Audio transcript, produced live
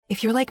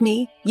If you're like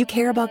me, you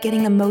care about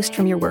getting the most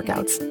from your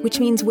workouts, which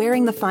means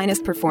wearing the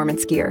finest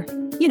performance gear.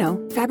 You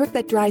know, fabric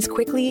that dries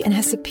quickly and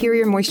has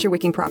superior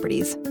moisture-wicking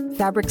properties.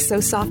 Fabric so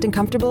soft and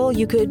comfortable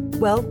you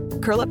could, well,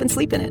 curl up and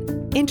sleep in it.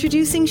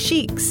 Introducing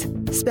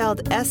Sheex,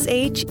 spelled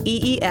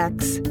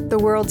S-H-E-E-X, the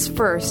world's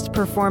first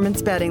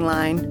performance bedding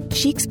line.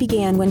 Sheex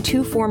began when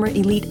two former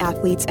elite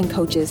athletes and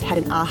coaches had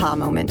an aha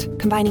moment,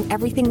 combining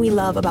everything we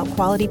love about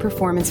quality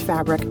performance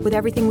fabric with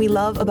everything we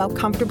love about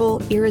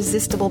comfortable,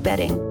 irresistible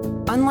bedding.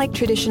 Unlike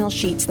traditional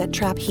sheets that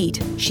trap heat,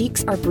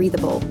 Sheex are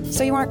breathable,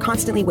 so you aren't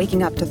constantly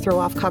waking up to throw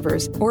off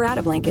covers or add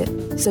a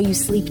blanket, so you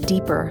sleep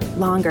deeper,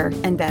 longer,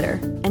 and better.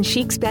 And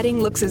Sheex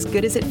bedding looks as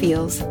good as it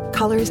feels.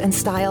 Colors and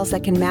styles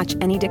that can match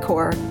any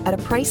decor at a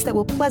price that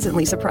will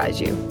pleasantly surprise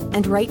you.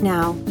 And right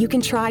now, you can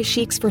try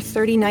Sheex for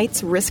 30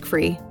 nights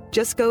risk-free.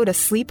 Just go to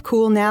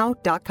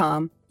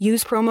sleepcoolnow.com.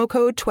 Use promo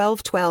code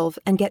 1212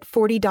 and get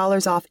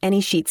 $40 off any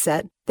sheet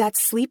set.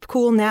 That's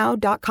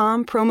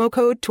sleepcoolnow.com, promo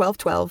code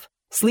 1212.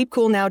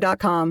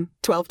 sleepcoolnow.com,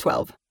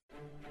 1212.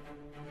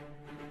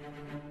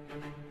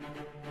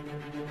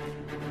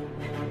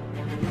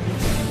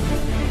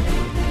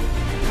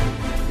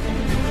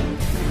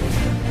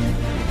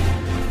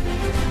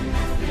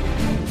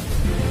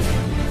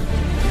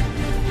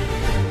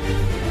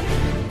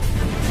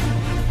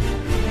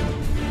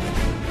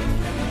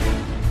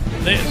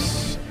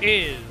 This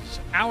is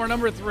hour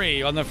number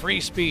 3 on the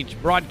Free Speech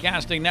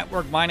Broadcasting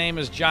Network. My name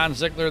is John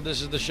Ziegler.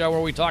 This is the show where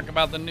we talk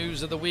about the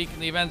news of the week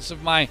and the events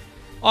of my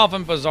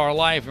often bizarre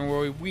life, and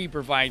where we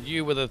provide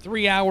you with a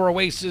 3-hour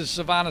oasis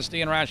of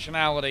honesty and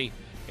rationality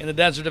in the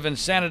desert of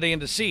insanity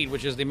and deceit,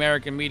 which is the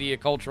American media,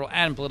 cultural,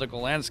 and political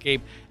landscape,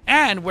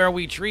 and where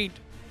we treat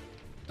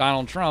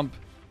Donald Trump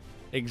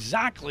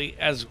exactly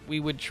as we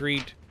would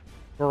treat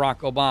Barack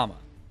Obama.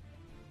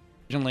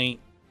 Originally,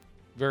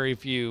 very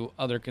few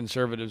other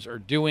conservatives are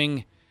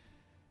doing.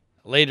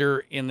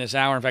 Later in this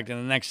hour, in fact, in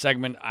the next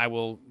segment, I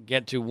will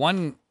get to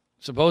one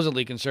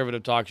supposedly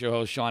conservative talk show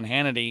host, Sean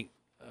Hannity,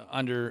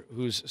 under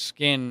whose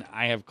skin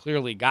I have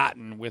clearly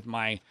gotten with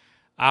my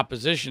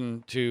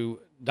opposition to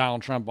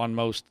Donald Trump on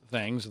most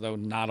things, though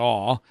not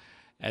all,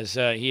 as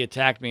he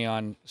attacked me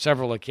on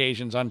several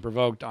occasions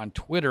unprovoked on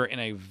Twitter in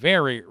a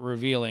very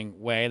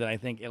revealing way that I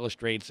think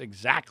illustrates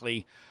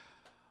exactly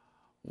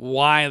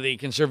why the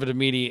conservative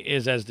media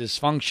is as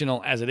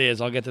dysfunctional as it is.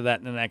 I'll get to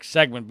that in the next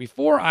segment.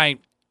 Before I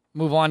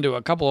move on to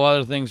a couple of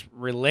other things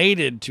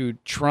related to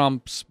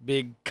Trump's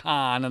big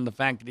con and the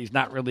fact that he's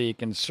not really a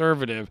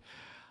conservative,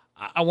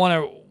 I want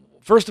to,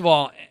 first of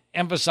all,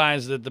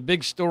 emphasize that the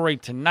big story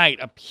tonight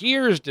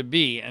appears to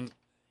be, and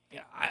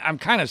I'm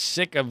kind of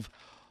sick of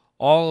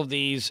all of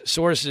these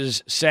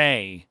sources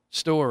say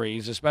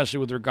stories, especially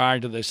with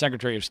regard to the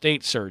Secretary of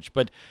State search.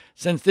 But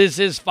since this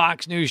is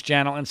Fox News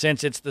Channel, and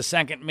since it's the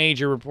second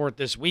major report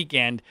this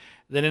weekend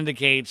that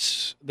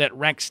indicates that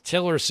Rex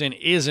Tillerson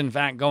is, in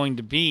fact, going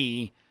to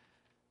be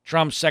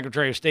Trump's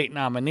Secretary of State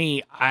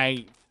nominee,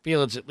 I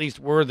feel it's at least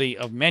worthy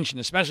of mention,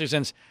 especially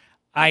since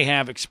I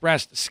have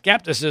expressed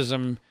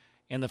skepticism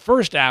in the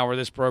first hour of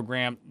this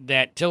program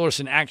that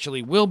Tillerson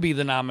actually will be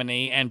the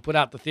nominee, and put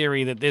out the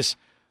theory that this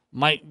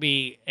might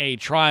be a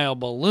trial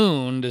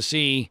balloon to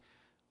see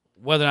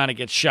whether or not it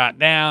gets shot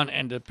down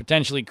and to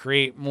potentially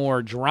create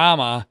more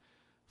drama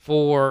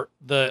for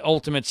the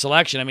ultimate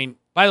selection. I mean,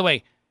 by the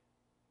way,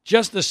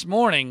 just this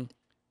morning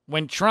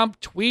when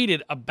Trump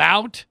tweeted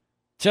about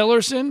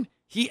Tillerson,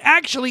 he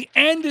actually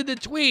ended the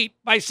tweet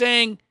by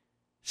saying,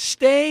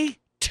 "Stay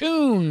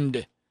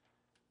tuned."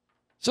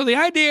 So the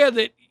idea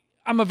that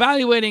I'm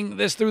evaluating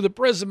this through the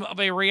prism of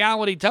a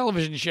reality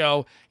television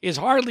show is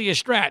hardly a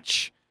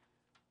stretch.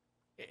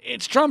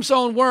 It's Trump's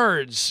own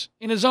words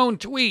in his own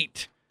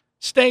tweet.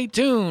 Stay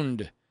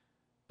tuned.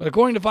 But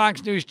according to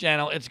Fox News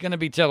Channel, it's going to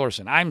be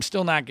Tillerson. I'm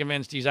still not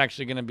convinced he's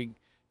actually going to be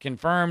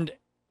confirmed,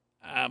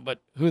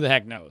 but who the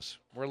heck knows?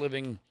 We're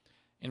living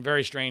in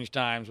very strange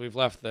times. We've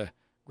left the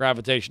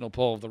gravitational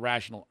pull of the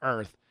rational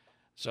earth.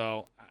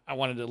 So I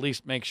wanted to at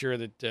least make sure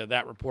that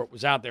that report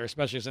was out there,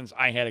 especially since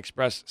I had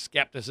expressed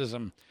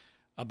skepticism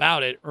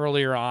about it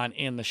earlier on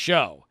in the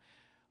show.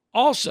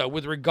 Also,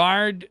 with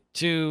regard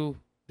to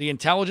the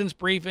intelligence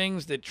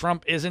briefings that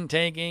Trump isn't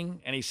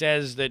taking, and he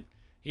says that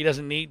he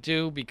doesn't need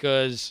to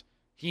because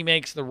he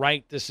makes the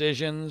right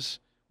decisions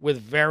with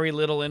very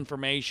little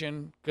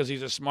information because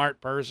he's a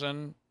smart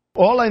person.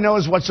 All I know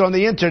is what's on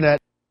the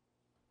internet.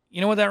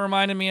 You know what that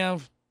reminded me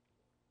of?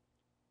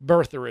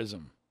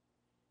 Birtherism.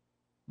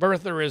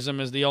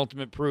 Birtherism is the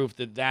ultimate proof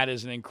that that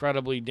is an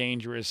incredibly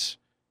dangerous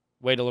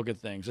way to look at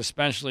things,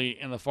 especially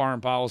in the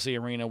foreign policy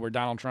arena where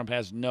Donald Trump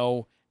has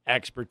no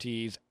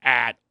expertise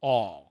at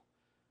all.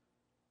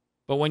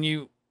 But when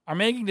you are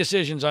making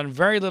decisions on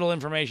very little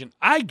information,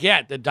 I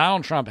get that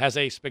Donald Trump has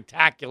a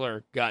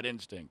spectacular gut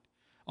instinct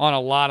on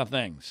a lot of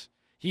things.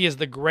 He is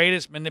the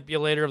greatest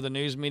manipulator of the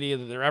news media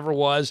that there ever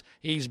was.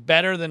 He's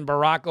better than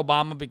Barack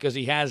Obama because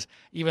he has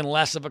even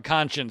less of a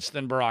conscience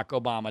than Barack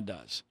Obama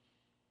does.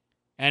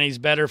 And he's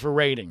better for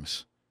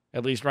ratings,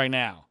 at least right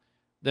now,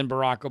 than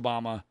Barack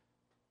Obama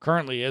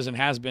currently is and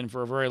has been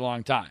for a very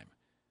long time.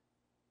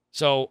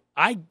 So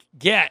I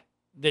get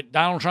that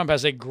Donald Trump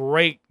has a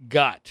great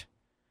gut.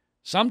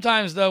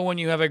 Sometimes, though, when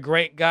you have a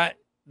great gut,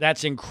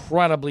 that's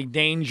incredibly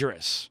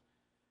dangerous.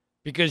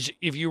 Because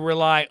if you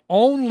rely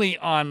only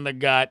on the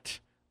gut,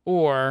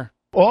 or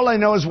All I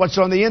know is what's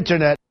on the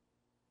internet.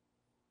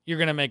 you're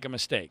going to make a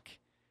mistake.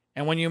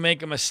 And when you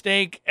make a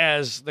mistake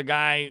as the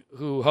guy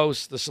who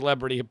hosts the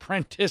Celebrity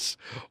Apprentice,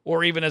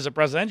 or even as a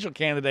presidential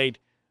candidate,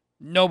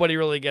 nobody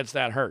really gets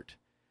that hurt.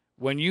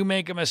 When you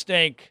make a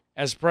mistake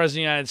as President of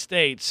the United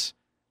States,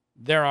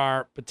 there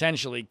are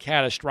potentially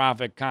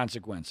catastrophic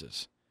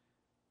consequences.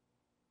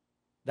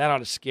 That ought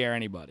to scare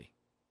anybody.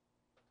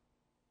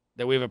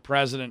 That we have a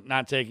president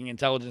not taking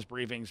intelligence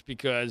briefings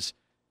because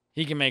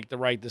he can make the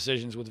right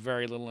decisions with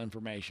very little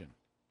information.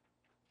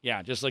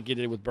 Yeah, just like you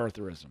did with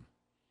birtherism.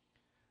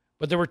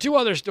 But there were two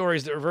other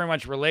stories that were very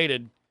much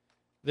related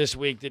this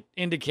week that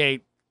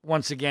indicate,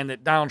 once again,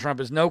 that Donald Trump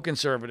is no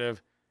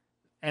conservative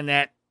and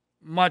that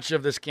much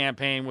of this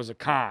campaign was a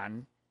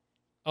con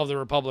of the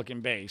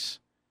Republican base.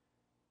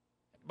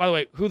 By the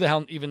way, who the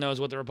hell even knows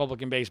what the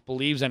Republican base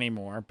believes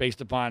anymore, based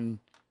upon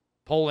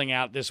polling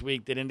out this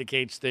week that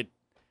indicates that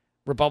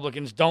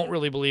Republicans don't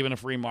really believe in a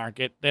free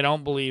market. They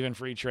don't believe in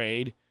free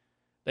trade.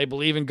 They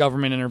believe in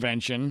government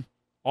intervention,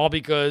 all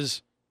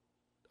because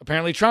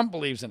apparently Trump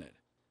believes in it.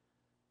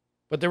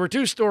 But there were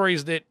two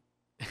stories that,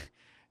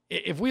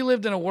 if we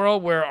lived in a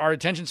world where our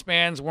attention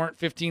spans weren't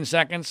 15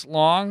 seconds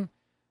long,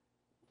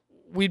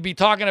 we'd be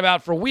talking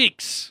about for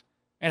weeks.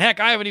 And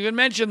heck, I haven't even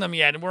mentioned them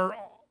yet, and we're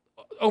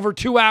over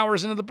 2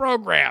 hours into the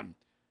program.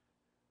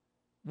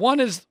 One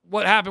is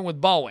what happened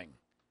with Boeing.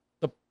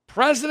 The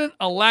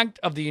president-elect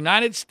of the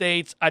United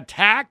States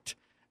attacked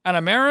an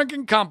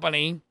American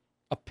company,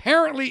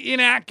 apparently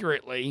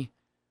inaccurately,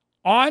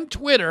 on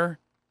Twitter,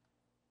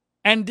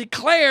 and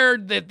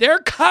declared that their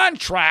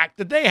contract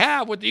that they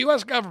have with the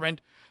U.S.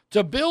 government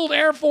to build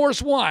Air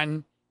Force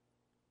One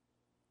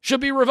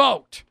should be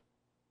revoked.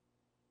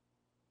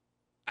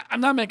 I'm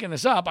not making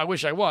this up. I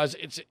wish I was.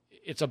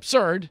 It's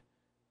absurd.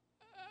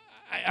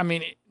 I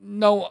mean,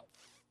 no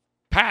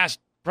past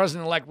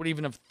president-elect would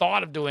even have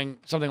thought of doing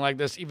something like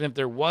this, even if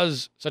there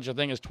was such a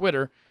thing as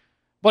Twitter.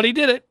 But he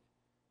did it.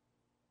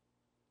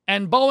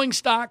 And Boeing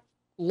stock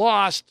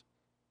lost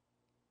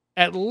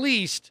at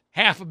least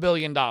 $500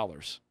 million,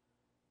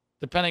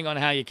 depending on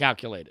how you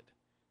calculate it.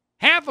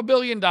 $500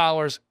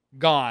 million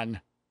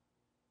gone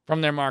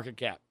from their market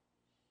cap.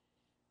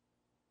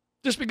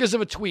 Just because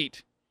of a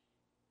tweet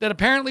that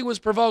apparently was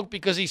provoked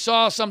because he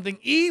saw something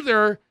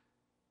either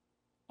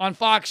on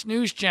Fox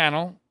News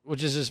Channel,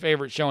 which is his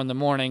favorite show in the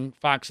morning,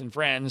 Fox and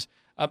Friends.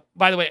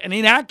 By the way, an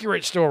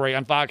inaccurate story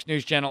on Fox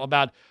News Channel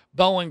about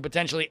Boeing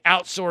potentially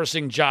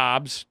outsourcing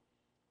jobs.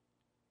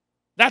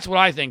 That's what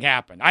I think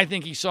happened. I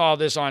think he saw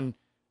this on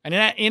an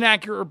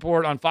inaccurate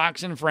report on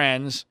Fox and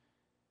Friends,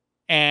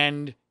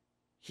 and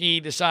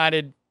he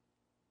decided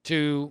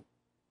to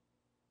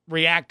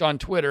react on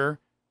Twitter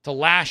to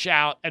lash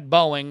out at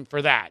Boeing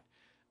for that.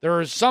 There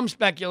is some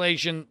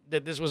speculation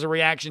that this was a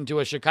reaction to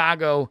a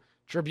Chicago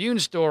Tribune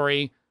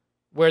story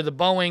where the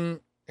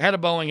head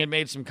of Boeing had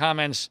made some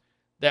comments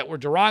that were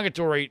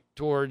derogatory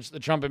towards the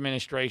Trump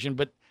administration,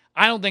 but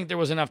I don't think there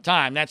was enough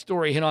time. That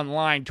story hit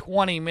online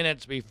 20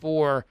 minutes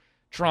before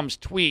Trump's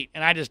tweet,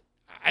 and I just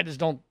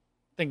don't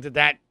think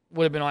that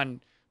would have been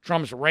on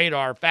Trump's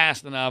radar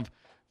fast enough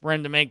for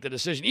him to make the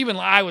decision. Even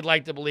I would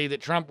like to believe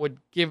that Trump would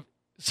give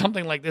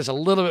something like this a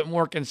little bit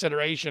more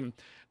consideration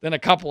than a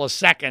couple of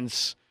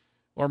seconds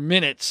or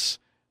minutes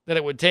that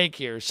it would take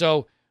here.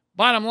 So,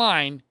 bottom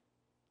line,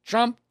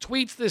 Trump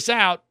tweets this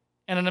out,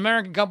 and an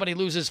American company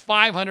loses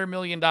 $500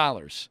 million.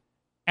 And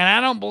I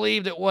don't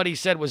believe that what he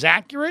said was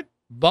accurate.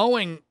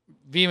 Boeing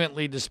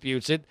vehemently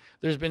disputes it.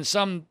 There's been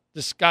some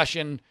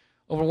discussion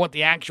over what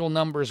the actual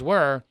numbers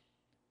were.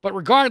 But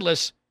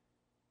regardless,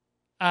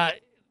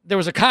 there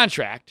was a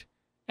contract.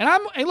 And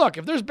hey, look,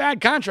 if there's bad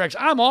contracts,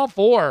 I'm all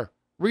for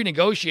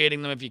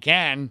renegotiating them if you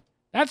can.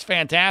 That's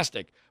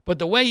fantastic. But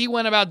the way he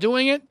went about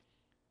doing it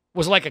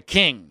was like a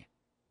king.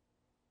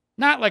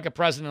 Not like a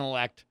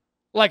president-elect,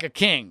 like a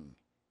king.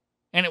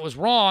 And it was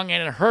wrong,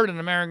 and it hurt an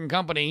American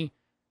company,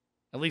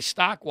 at least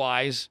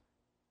stock-wise,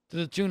 to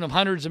the tune of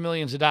hundreds of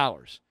millions of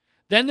dollars.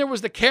 Then there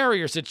was the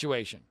Carrier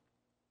situation,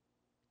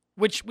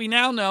 which we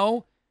now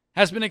know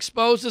has been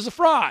exposed as a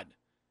fraud.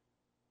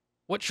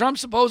 What Trump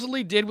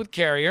supposedly did with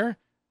Carrier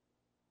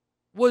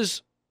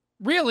was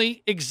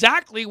really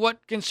exactly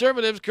what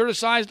conservatives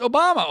criticized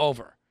Obama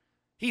over.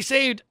 He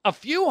saved a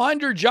few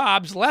hundred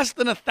jobs, less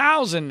than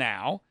 1,000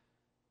 now,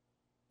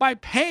 by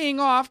paying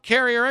off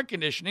Carrier Air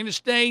Conditioning to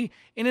stay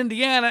in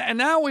Indiana. And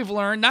now we've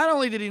learned not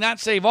only did he not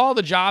save all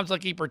the jobs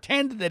like he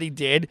pretended that he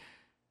did,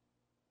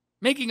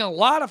 making a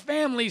lot of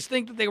families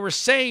think that they were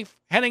safe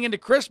heading into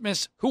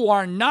Christmas who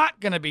are not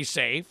going to be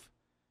safe.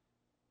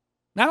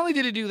 Not only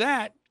did he do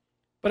that,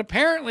 but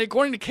apparently,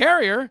 according to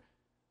Carrier,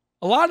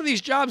 a lot of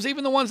these jobs,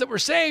 even the ones that were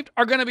saved,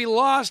 are going to be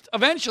lost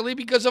eventually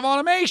because of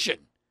automation.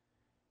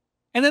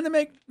 And then to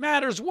make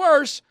matters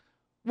worse,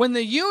 when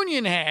the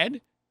union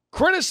head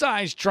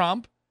criticized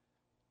Trump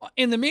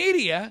in the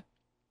media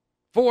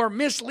for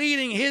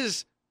misleading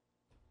his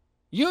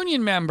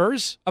union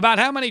members about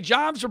how many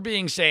jobs are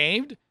being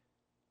saved,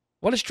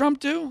 what does Trump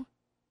do?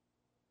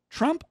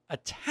 Trump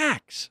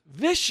attacks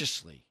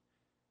viciously,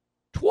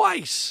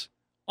 twice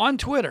on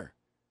Twitter,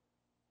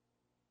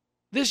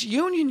 this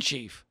union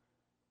chief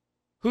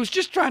who's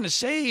just trying to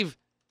save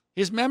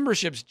his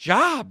membership's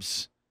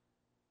jobs.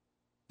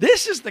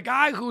 This is the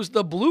guy who's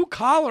the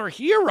blue-collar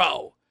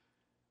hero.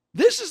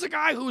 This is the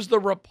guy who's the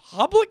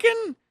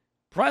Republican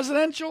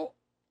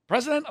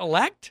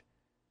president-elect.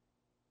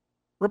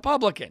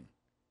 Republican.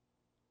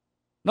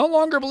 No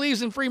longer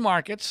believes in free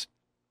markets.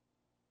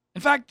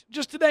 In fact,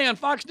 just today on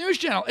Fox News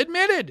Channel,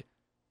 admitted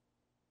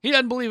he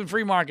doesn't believe in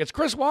free markets.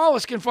 Chris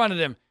Wallace confronted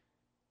him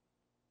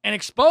and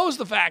exposed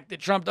the fact that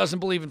Trump doesn't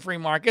believe in free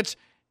markets.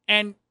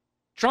 And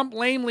Trump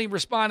lamely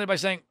responded by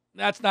saying,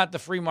 that's not the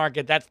free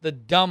market, that's the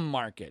dumb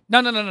market.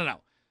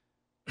 No.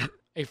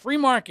 A free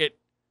market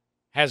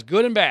has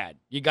good and bad.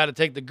 You got to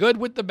take the good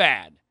with the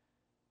bad.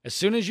 As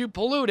soon as you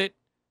pollute it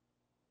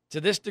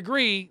to this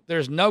degree,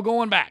 there's no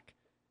going back.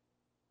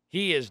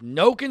 He is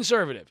no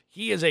conservative.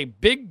 He is a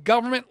big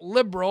government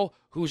liberal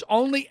who's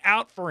only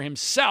out for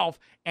himself,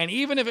 and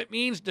even if it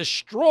means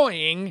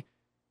destroying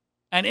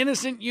an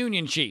innocent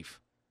union chief,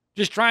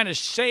 just trying to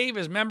save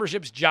his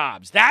membership's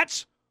jobs.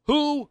 That's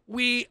who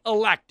we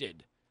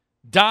elected.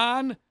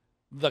 Don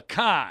the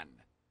Con.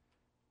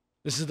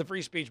 This is the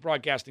Free Speech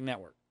Broadcasting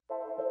Network.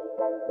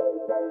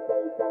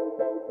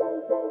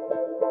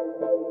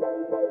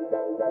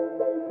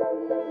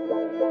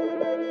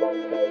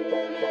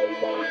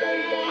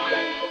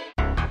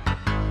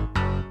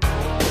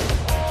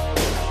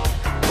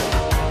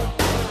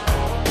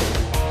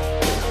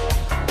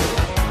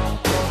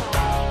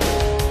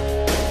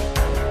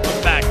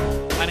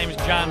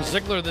 John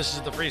Ziegler. This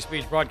is the Free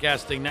Speech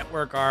Broadcasting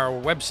Network. Our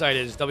website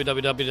is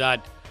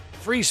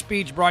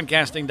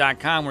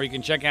www.freespeechbroadcasting.com, where you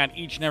can check out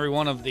each and every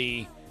one of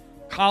the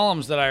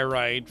columns that I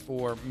write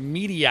for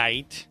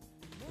Mediaite,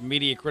 the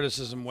media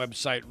criticism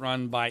website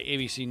run by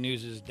ABC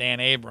News' Dan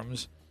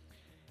Abrams.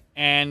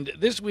 And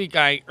this week,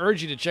 I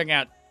urge you to check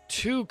out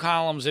two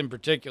columns in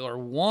particular.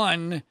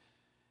 One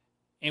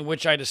in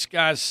which I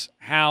discuss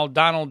how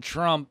Donald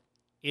Trump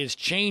is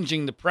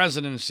changing the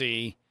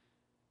presidency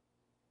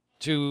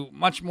to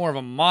much more of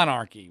a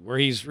monarchy, where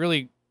he's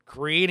really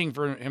creating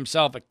for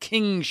himself a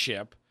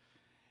kingship.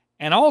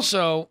 And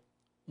also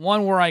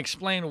one where I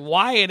explain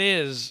why it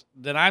is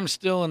that I'm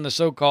still in the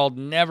so-called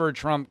never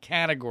Trump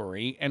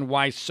category and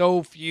why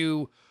so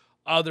few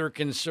other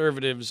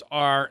conservatives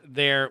are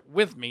there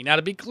with me. Now,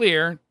 to be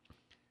clear,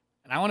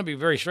 and I want to be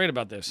very straight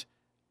about this,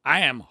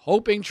 I am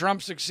hoping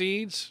Trump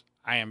succeeds.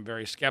 I am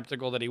very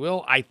skeptical that he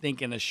will. I think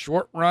in the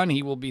short run,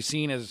 he will be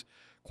seen as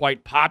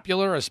quite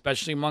popular,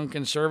 especially among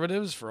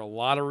conservatives, for a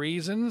lot of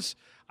reasons.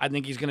 I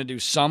think he's going to do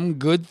some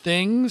good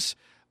things,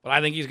 but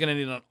I think he's going to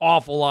need an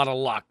awful lot of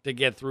luck to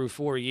get through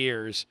 4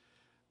 years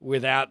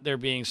without there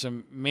being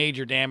some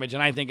major damage.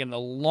 And I think in the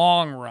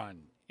long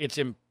run, it's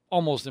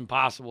almost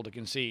impossible to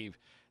conceive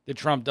that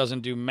Trump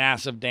doesn't do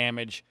massive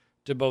damage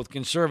to both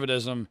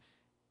conservatism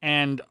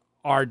and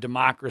our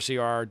democracy,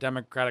 or our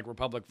democratic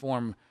republic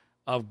form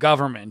of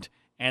government.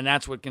 And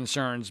that's what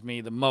concerns me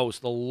the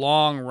most, the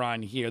long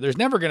run here. There's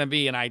never going to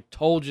be an I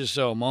told you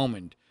so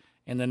moment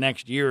in the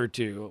next year or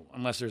two,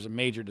 unless there's a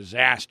major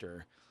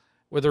disaster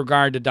with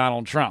regard to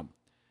Donald Trump.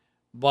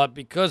 But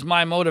because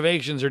my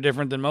motivations are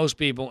different than most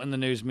people in the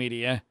news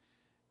media,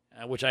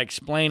 which I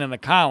explain in the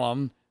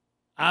column,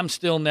 I'm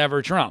still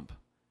never Trump.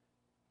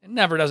 It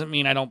never doesn't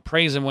mean I don't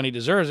praise him when he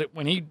deserves it.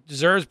 When he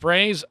deserves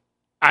praise,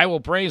 I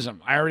will praise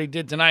him. I already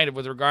did tonight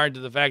with regard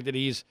to the fact that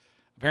he's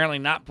apparently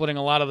not putting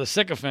a lot of the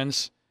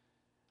sycophants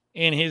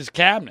in his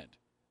cabinet.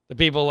 The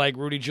people like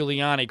Rudy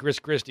Giuliani, Chris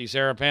Christie,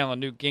 Sarah Palin,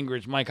 Newt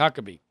Gingrich, Mike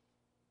Huckabee.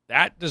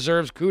 That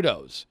deserves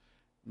kudos.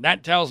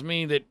 That tells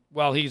me that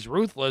while he's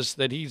ruthless,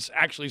 that he's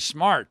actually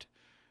smart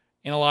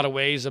in a lot of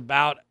ways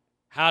about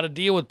how to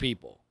deal with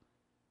people.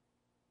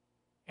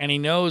 And he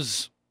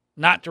knows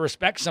not to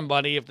respect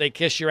somebody if they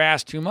kiss your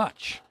ass too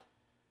much.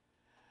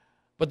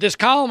 But this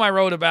column I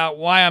wrote about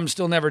why I'm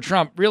still never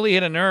Trump really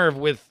hit a nerve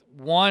with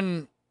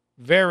one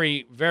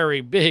very,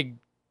 very big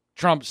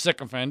Trump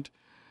sycophant.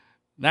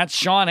 That's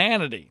Sean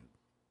Hannity,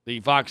 the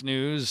Fox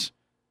News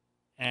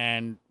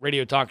and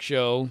radio talk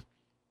show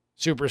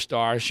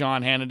superstar.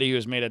 Sean Hannity, who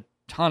has made a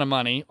ton of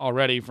money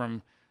already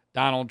from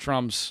Donald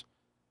Trump's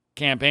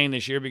campaign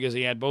this year because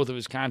he had both of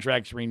his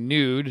contracts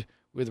renewed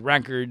with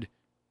record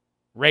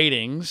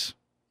ratings,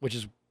 which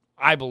is,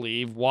 I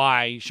believe,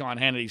 why Sean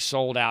Hannity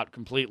sold out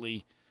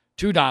completely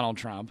to Donald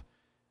Trump.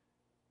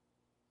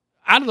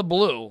 Out of the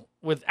blue,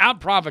 without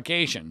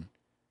provocation,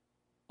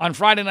 on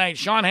Friday night,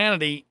 Sean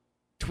Hannity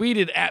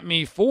tweeted at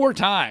me 4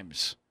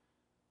 times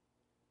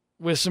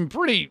with some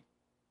pretty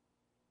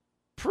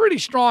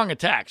strong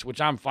attacks,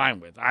 which I'm fine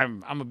with.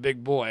 I'm a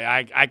big boy.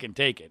 I can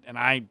take it. And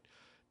I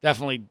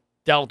definitely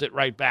dealt it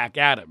right back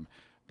at him.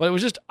 But it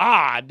was just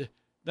odd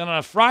that on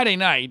a Friday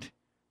night,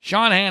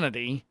 Sean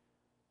Hannity,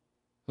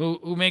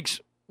 who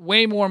makes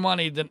way more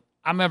money than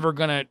I'm ever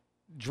going to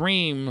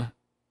dream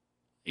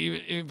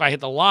if I hit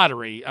the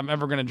lottery, I'm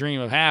ever going to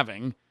dream of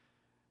having.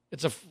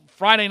 It's a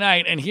Friday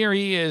night, and here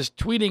he is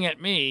tweeting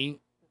at me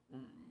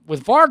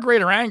with far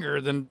greater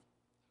anger than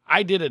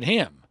I did at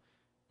him.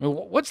 I mean,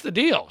 what's the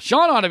deal?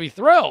 Sean ought to be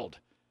thrilled.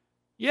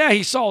 Yeah,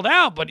 he sold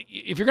out, but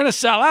if you're going to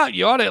sell out,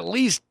 you ought to at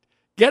least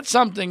get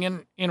something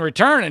in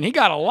return, and he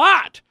got a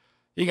lot.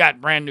 He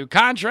got brand new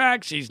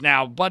contracts. He's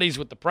now buddies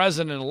with the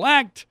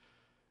president-elect.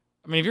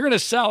 I mean, if you're going to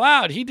sell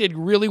out, he did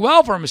really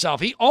well for himself.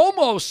 He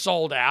almost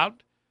sold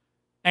out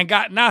and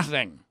got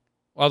nothing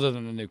other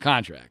than the new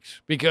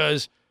contracts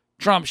because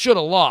Trump should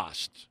have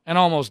lost and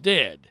almost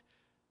did.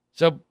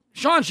 So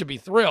Sean should be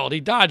thrilled. He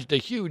dodged a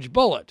huge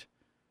bullet.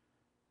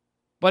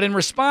 But in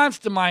response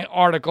to my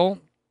article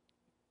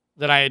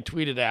that I had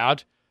tweeted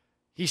out,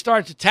 he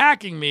starts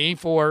attacking me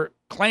for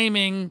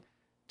claiming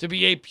to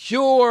be a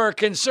pure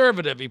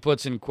conservative, he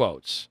puts in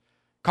quotes,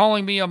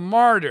 calling me a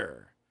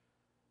martyr,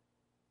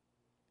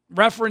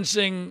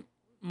 referencing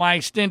my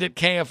stint at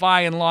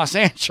KFI in Los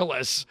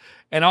Angeles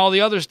and all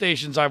the other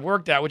stations I've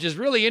worked at, which is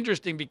really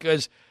interesting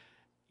because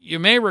you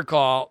may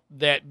recall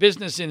that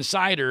Business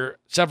Insider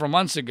several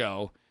months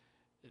ago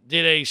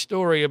did a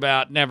story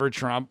about Never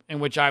Trump in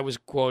which I was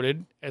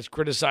quoted as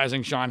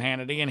criticizing Sean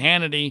Hannity, and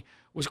Hannity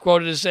was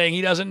quoted as saying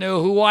he doesn't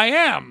know who I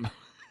am,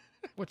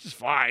 which is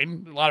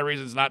fine. A lot of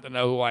reasons not to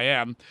know who I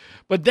am.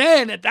 But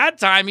then at that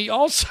time, he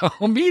also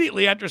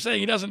immediately after saying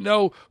he doesn't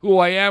know who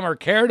I am or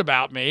cared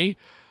about me,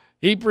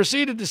 he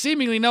proceeded to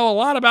seemingly know a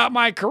lot about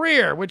my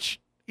career, which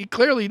he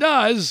clearly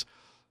does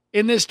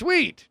in this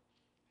tweet.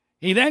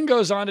 He then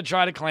goes on to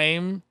try to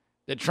claim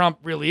that Trump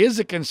really is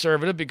a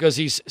conservative because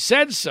he's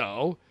said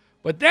so.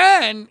 But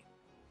then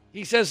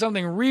he says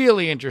something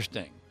really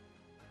interesting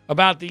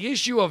about the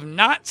issue of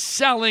not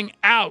selling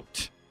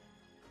out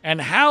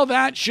and how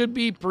that should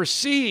be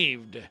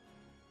perceived,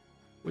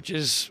 which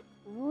is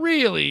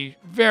really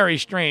very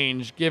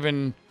strange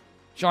given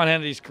Sean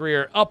Hannity's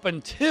career up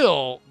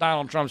until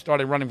Donald Trump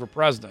started running for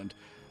president.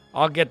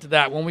 I'll get to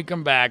that when we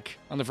come back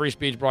on the Free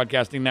Speech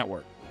Broadcasting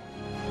Network.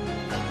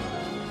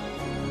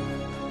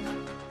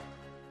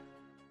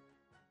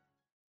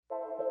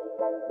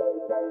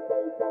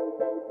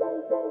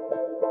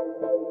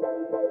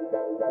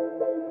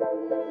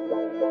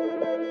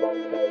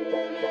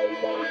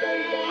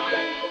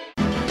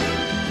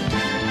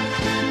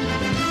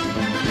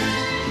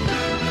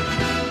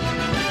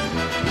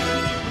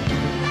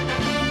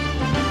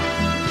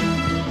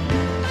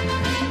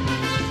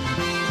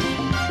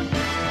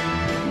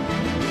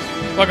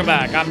 Welcome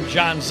back. I'm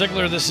John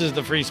Ziegler. This is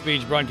the Free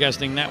Speech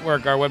Broadcasting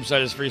Network. Our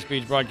website is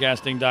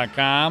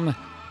freespeechbroadcasting.com,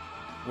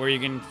 where you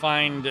can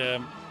find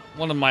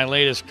one of my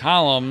latest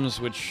columns,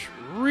 which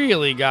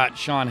really got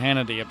Sean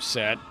Hannity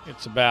upset.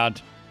 It's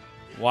about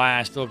why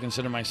I still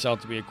consider myself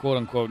to be a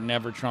quote-unquote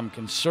never Trump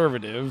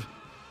conservative.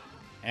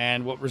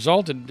 And what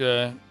resulted,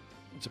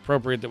 it's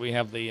appropriate that we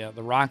have the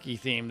Rocky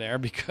theme there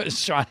because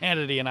Sean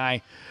Hannity and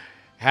I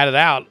had it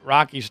out,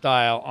 Rocky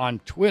style, on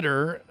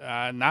Twitter,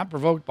 not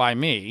provoked by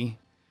me.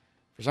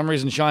 For some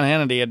reason, Sean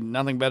Hannity had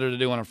nothing better to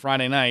do on a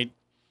Friday night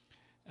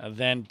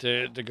than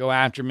to go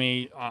after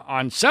me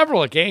on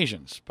several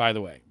occasions, by the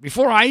way.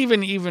 Before I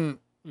even,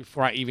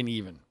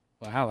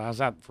 well, how's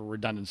that for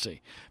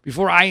redundancy?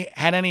 Before I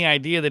had any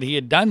idea that he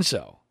had done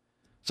so.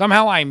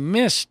 Somehow I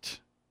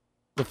missed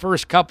the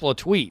first couple of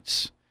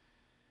tweets.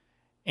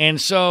 And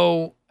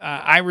so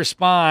I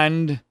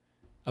respond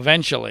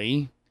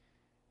eventually,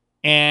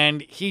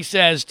 and he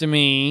says to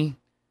me,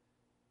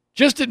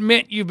 just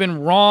admit you've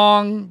been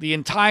wrong the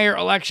entire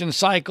election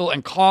cycle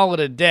and call it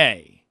a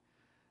day.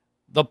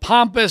 The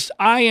pompous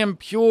I am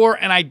pure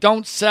and I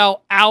don't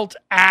sell out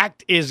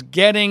act is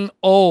getting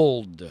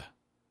old.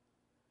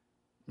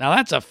 Now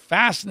that's a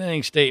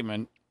fascinating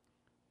statement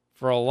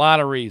for a lot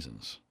of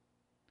reasons.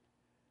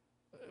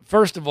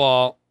 First of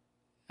all,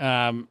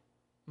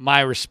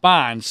 my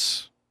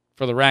response,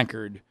 for the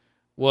record,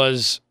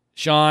 was,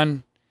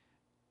 Sean,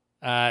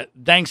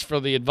 thanks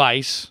for the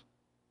advice,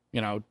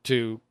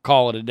 to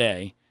call it a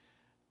day.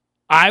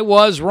 I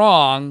was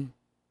wrong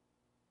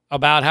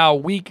about how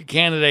weak a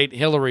candidate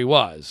Hillary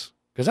was,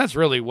 because that's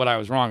really what I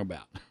was wrong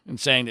about in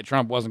saying that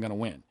Trump wasn't going to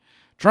win.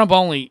 Trump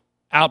only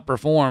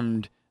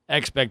outperformed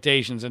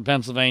expectations in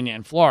Pennsylvania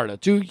and Florida,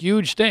 two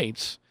huge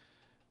states,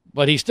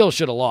 but he still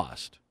should have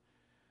lost.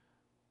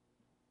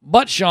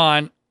 But,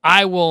 Sean,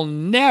 I will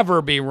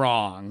never be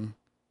wrong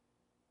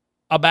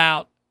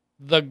about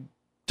the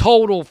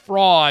total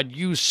fraud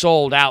you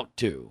sold out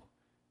to,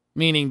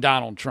 meaning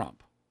Donald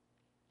Trump.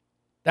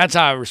 That's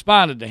how I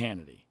responded to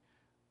Hannity.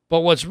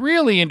 But what's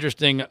really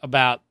interesting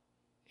about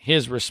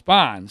his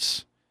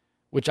response,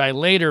 which I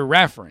later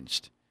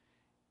referenced,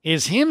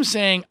 is him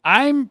saying,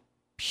 I'm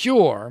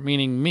pure,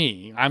 meaning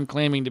me. I'm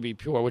claiming to be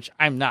pure, which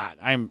I'm not.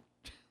 The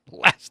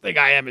last thing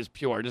I am is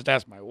pure. Just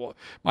ask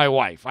my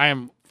wife. I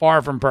am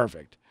far from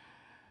perfect.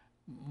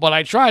 But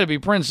I try to be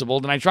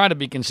principled, and I try to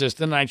be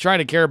consistent, and I try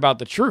to care about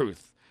the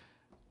truth,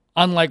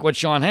 unlike what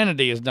Sean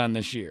Hannity has done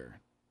this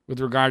year with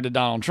regard to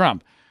Donald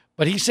Trump.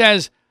 But he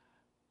says,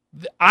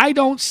 I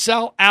don't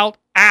sell out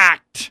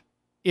act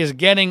is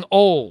getting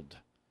old.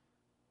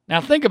 Now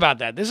think about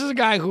that. This is a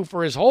guy who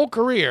for his whole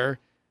career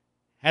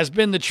has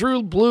been the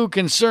true blue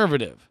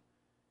conservative.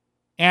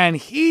 And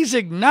he's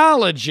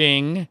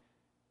acknowledging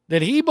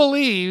that he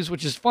believes,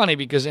 which is funny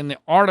because in the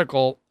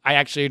article I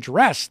actually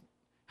addressed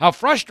how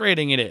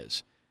frustrating it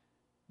is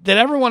that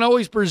everyone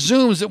always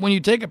presumes that when you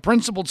take a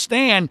principled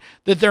stand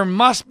that there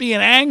must be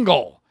an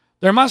angle.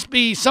 There must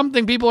be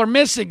something people are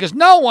missing because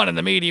no one in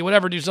the media would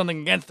ever do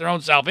something against their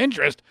own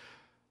self-interest,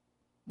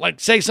 like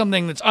say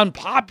something that's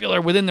unpopular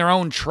within their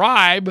own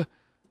tribe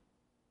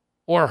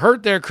or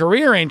hurt their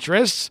career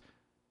interests.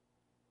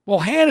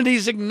 Well,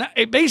 Hannity's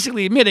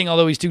basically admitting,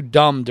 although he's too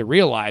dumb to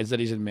realize that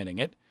he's admitting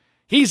it,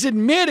 he's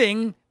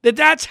admitting that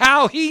that's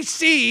how he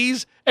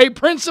sees a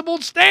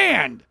principled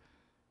stand.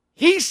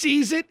 He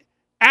sees it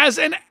as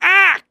an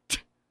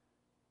act.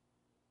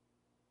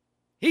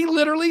 He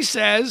literally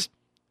says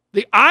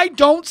the I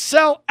don't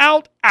sell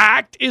out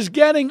act is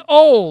getting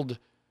old.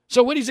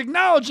 So what he's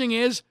acknowledging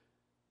is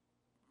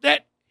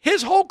that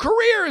his whole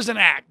career is an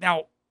act.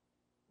 Now,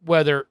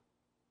 whether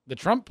the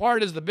Trump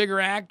part is the bigger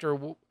act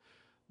or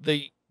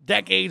the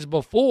decades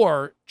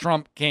before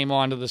Trump came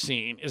onto the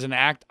scene is an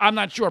act, I'm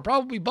not sure.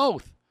 Probably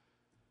both.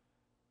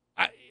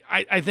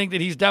 I think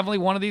that he's definitely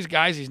one of these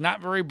guys. He's not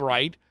very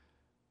bright,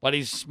 but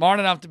he's smart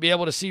enough to be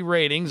able to see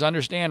ratings,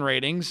 understand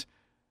ratings,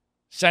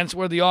 sense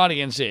where the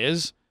audience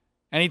is,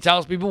 and he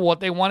tells people what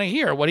they want to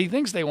hear, what he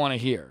thinks they want to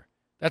hear.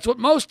 That's what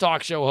most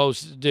talk show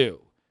hosts do.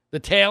 The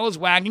tail is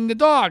wagging the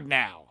dog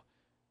now,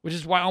 which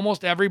is why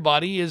almost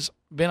everybody has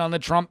been on the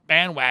Trump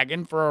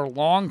bandwagon for a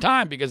long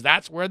time, because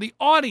that's where the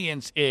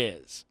audience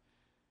is.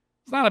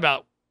 It's not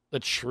about the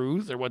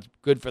truth or what's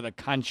good for the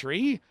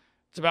country.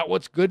 It's about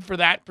what's good for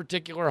that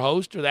particular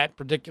host or that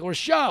particular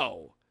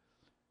show.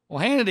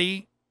 Well,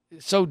 Hannity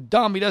is so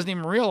dumb he doesn't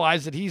even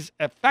realize that he's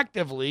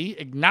effectively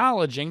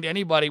acknowledging to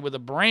anybody with a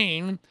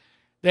brain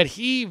that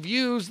he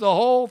views the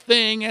whole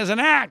thing as an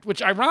act,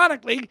 which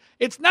ironically,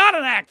 it's not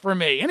an act for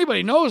me.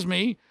 Anybody knows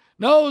me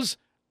knows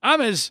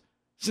I'm as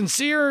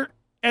sincere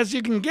as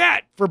you can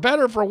get, for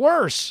better or for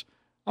worse.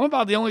 I'm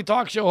about the only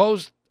talk show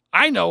host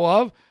I know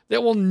of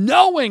that will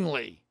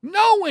knowingly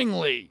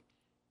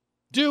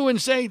do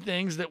and say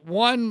things that,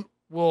 one,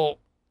 will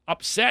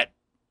upset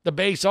the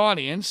base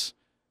audience,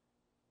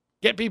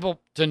 get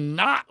people to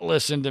not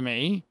listen to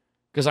me,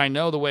 because I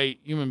know the way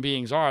human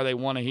beings are. They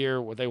want to hear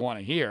what they want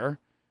to hear.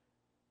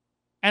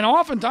 And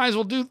oftentimes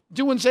will do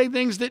and say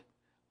things that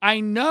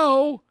I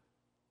know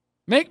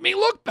make me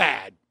look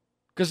bad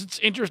because it's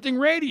interesting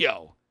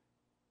radio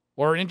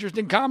or an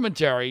interesting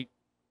commentary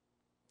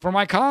for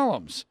my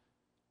columns.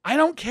 I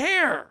don't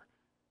care.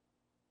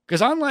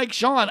 Because unlike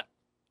Sean,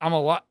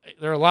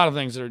 there are a lot of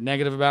things that are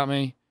negative about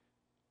me.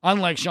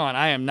 Unlike Sean,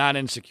 I am not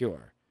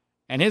insecure.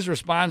 And his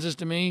responses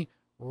to me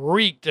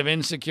reeked of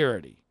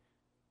insecurity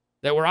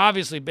that were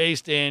obviously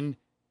based in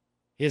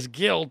his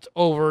guilt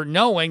over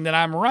knowing that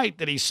I'm right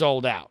that he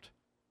sold out.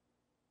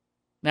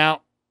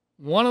 Now,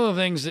 one of the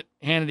things that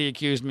Hannity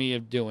accused me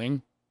of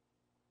doing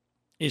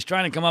is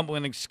trying to come up with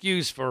an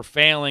excuse for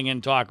failing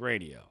in talk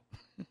radio.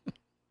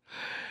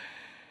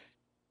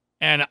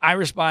 And I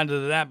responded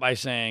to that by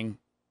saying,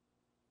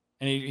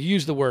 and he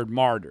used the word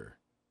martyr,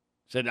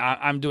 said,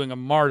 I'm doing a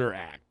martyr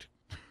act.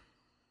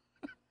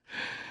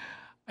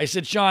 I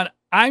said, Sean,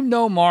 I'm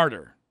no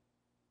martyr.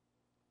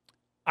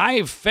 I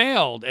have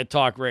failed at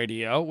talk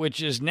radio,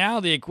 which is now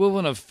the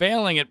equivalent of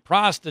failing at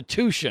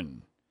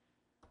prostitution.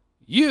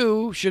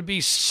 You should be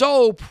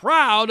so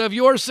proud of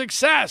your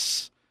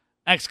success!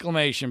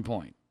 Exclamation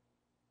point.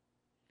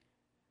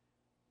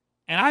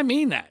 And I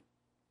mean that.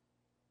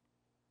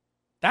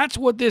 That's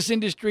what this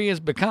industry has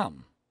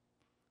become.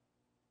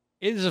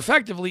 It is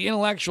effectively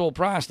intellectual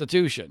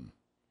prostitution,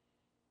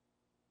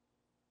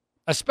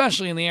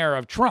 especially in the era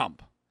of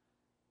Trump.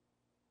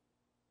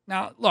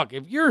 Now, look,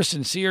 if you're a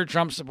sincere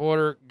Trump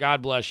supporter,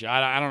 God bless you.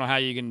 I don't know how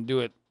you can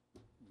do it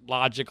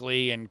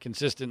logically and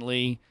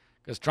consistently,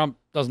 because Trump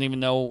doesn't even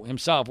know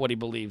himself what he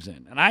believes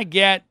in. And I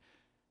get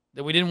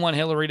that we didn't want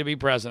Hillary to be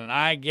president.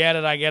 I get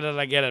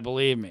it,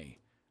 believe me.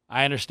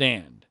 I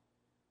understand.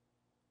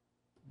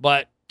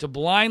 But to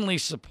blindly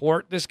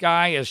support this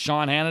guy as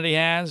Sean Hannity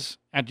has,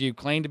 after you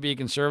claim to be a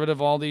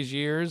conservative all these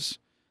years,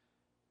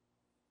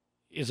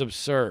 is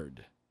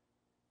absurd.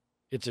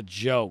 It's a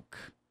joke.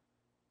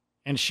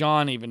 And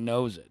Sean even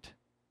knows it.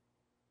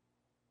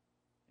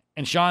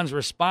 And Sean's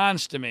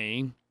response to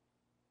me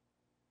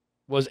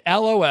was,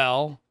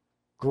 LOL,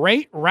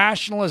 great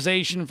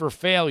rationalization for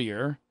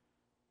failure.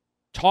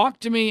 Talk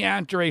to me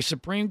after a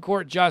Supreme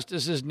Court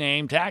justice is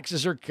named,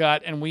 taxes are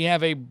cut, and we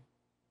have a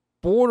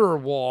border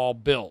wall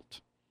built.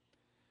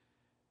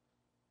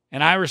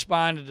 And I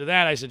responded to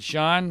that. I said,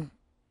 Sean,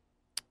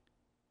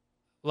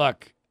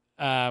 look,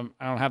 I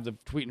don't have the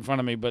tweet in front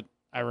of me, but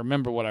I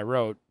remember what I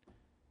wrote.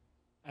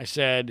 I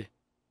said,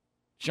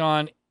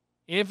 Sean,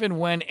 if and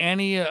when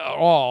any at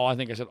all, I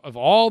think I said, if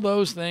all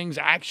those things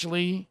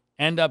actually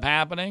end up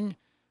happening,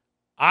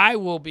 I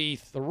will be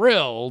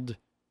thrilled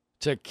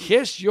to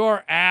kiss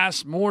your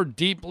ass more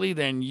deeply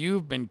than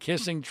you've been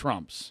kissing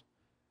Trump's.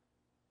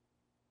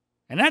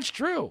 And that's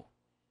true.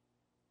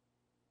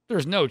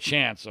 there's no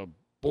chance a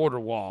border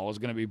wall is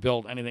going to be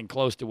built anything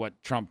close to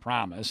what Trump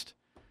promised.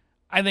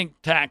 I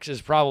think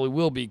taxes probably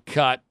will be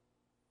cut,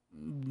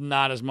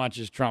 not as much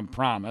as Trump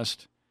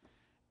promised.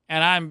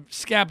 And I'm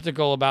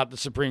skeptical about the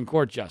Supreme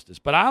Court justice.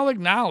 But I'll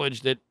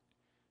acknowledge that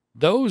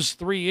those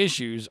three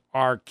issues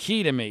are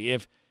key to me.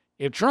 If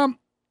Trump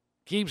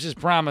keeps his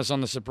promise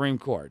on the Supreme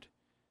Court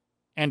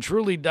and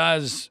truly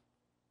does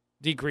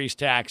decrease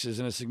taxes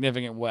in a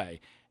significant way,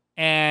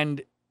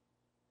 and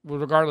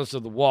regardless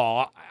of the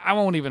wall, I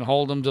won't even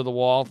hold him to the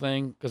wall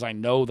thing because I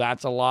know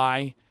that's a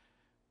lie.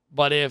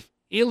 But if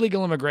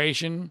illegal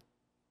immigration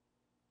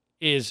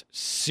is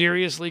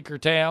seriously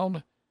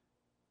curtailed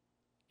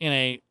in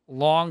a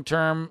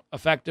long-term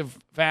effective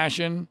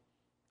fashion,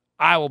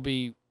 I will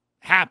be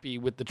happy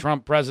with the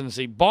Trump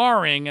presidency,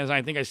 barring, as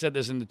I think I said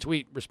this in the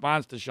tweet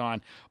response to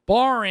Sean,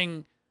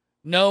 barring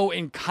no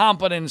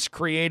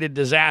incompetence-created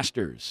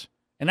disasters.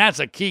 And that's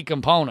a key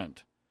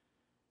component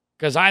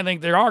because I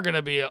think there are going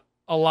to be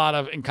a lot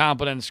of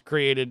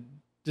incompetence-created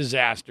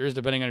disasters,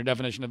 depending on your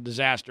definition of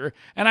disaster.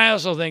 And I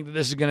also think that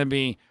this is going to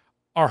be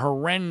a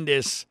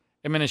horrendous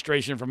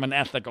administration from an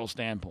ethical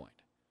standpoint.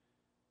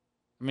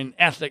 I mean,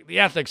 the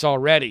ethics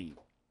already,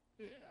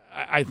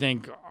 I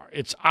think,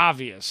 it's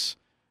obvious,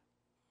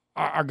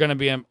 are going to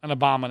be an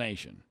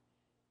abomination.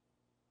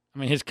 I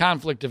mean, his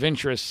conflict of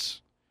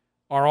interests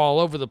are all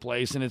over the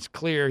place, and it's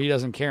clear he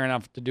doesn't care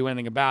enough to do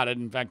anything about it.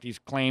 In fact, he's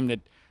claimed that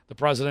the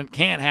president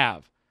can't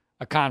have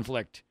a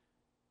conflict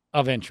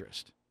of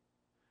interest.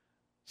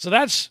 So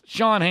that's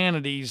Sean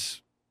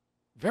Hannity's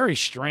very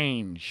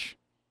strange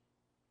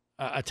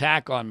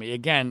attack on me.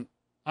 Again,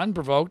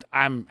 unprovoked.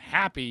 I'm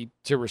happy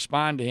to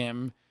respond to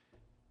him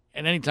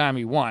at any time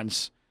he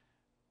wants.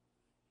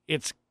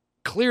 It's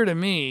clear to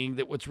me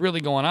that what's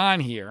really going on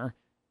here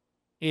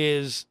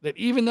is that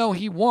even though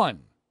he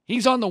won,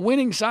 he's on the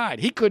winning side.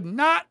 He could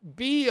not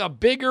be a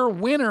bigger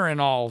winner in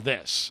all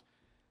this.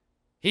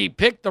 He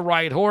picked the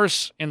right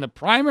horse in the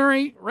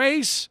primary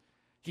race.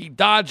 He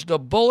dodged a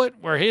bullet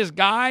where his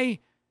guy,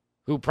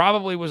 who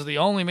probably was the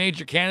only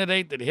major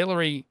candidate that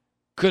Hillary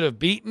could have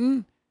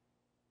beaten,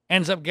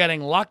 ends up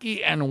getting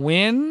lucky and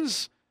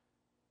wins,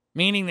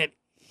 meaning that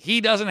he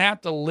doesn't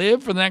have to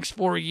live for the next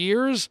 4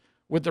 years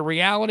with the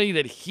reality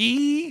that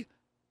he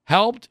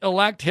helped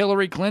elect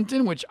Hillary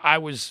Clinton, which I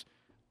was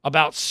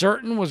about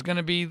certain was going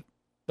to be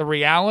the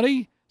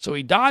reality. So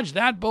he dodged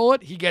that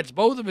bullet. He gets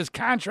both of his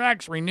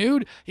contracts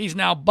renewed. He's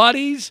now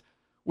buddies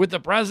with the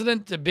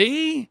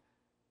president-to-be.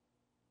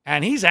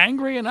 And he's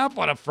angry enough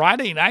on a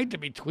Friday night to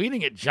be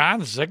tweeting at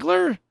John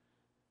Ziegler?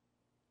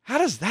 How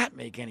does that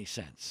make any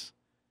sense?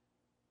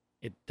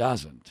 It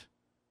doesn't.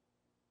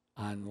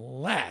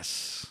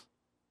 Unless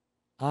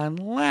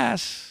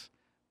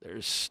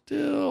there's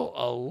still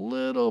a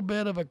little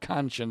bit of a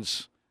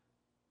conscience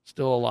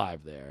still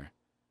alive there.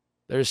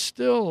 There's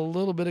still a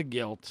little bit of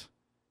guilt,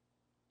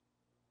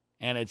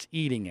 and it's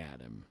eating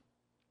at him,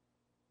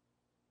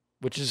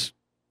 which is,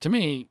 to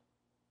me,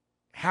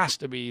 has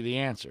to be the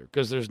answer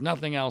because there's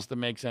nothing else that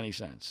makes any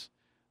sense.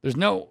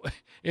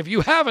 If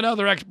you have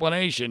another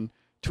explanation,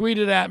 tweet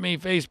it at me,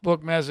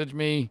 Facebook message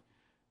me,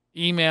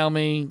 email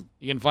me.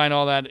 You can find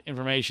all that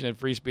information at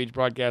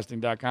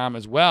freespeechbroadcasting.com,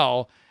 as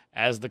well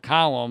as the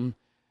column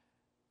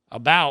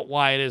about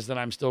why it is that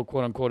I'm still,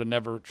 quote unquote, a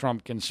never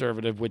Trump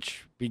conservative,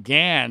 which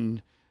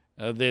began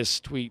this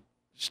tweet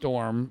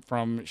storm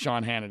from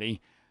Sean Hannity.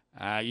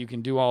 You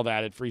can do all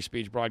that at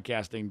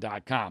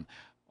freespeechbroadcasting.com.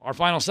 Our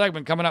final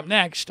segment coming up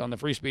next on the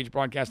Free Speech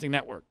Broadcasting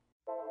Network.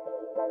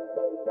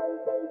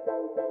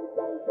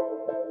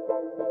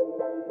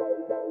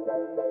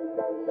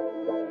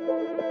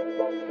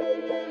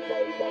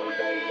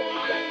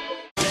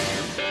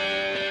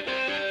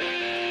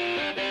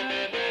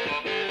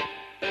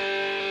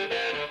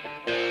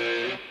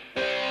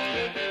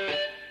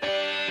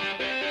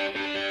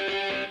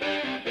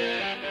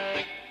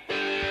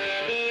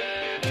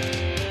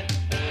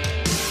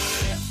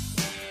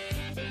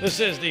 This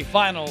is the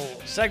final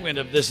segment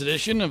of this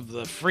edition of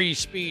the Free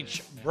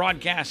Speech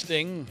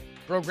Broadcasting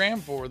program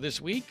for this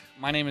week.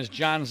 My name is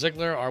John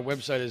Ziegler. Our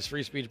website is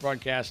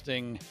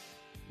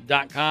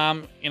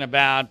freespeechbroadcasting.com. In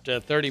about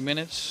 30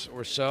 minutes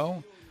or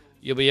so,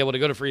 you'll be able to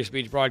go to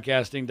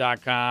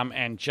freespeechbroadcasting.com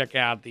and check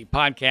out the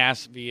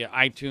podcast via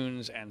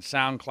iTunes and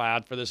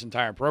SoundCloud for this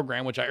entire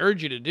program, which I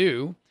urge you to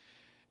do.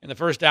 In the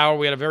first hour,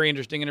 we had a very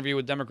interesting interview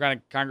with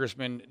Democratic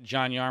Congressman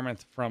John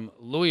Yarmuth from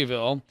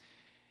Louisville.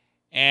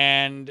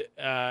 And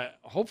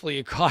hopefully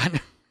you caught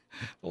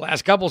the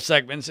last couple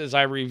segments as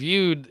I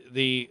reviewed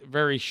the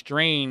very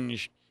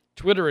strange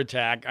Twitter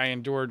attack I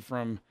endured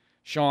from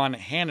Sean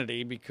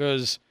Hannity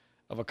because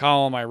of a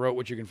column I wrote,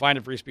 which you can find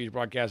at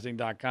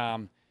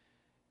freespeechbroadcasting.com,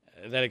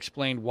 that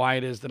explained why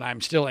it is that I'm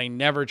still a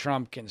never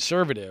Trump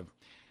conservative.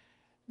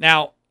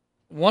 Now,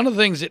 one of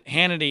the things that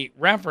Hannity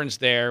referenced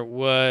there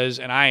was,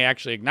 and I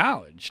actually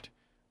acknowledged,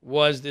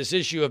 was this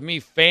issue of me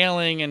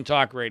failing in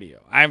talk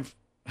radio. I've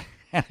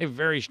had a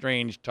very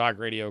strange talk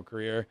radio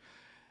career.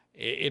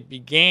 It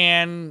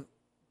began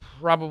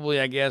probably,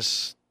 I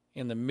guess,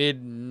 in the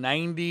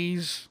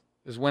mid-'90s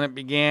is when it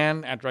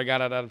began, after I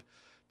got out of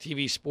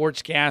TV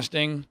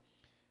sportscasting.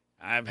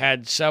 I've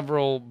had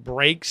several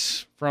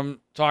breaks from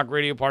talk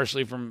radio,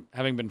 partially from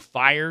having been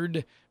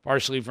fired,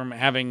 partially from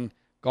having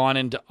gone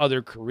into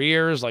other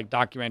careers like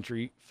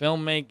documentary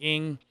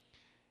filmmaking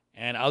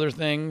and other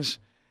things.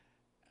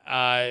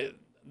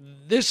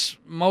 This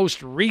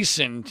most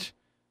recent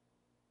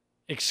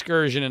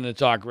excursion into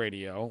talk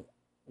radio,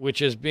 which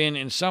has been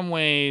in some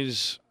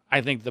ways,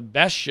 I think, the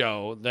best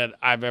show that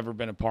I've ever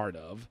been a part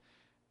of,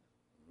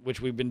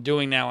 which we've been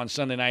doing now on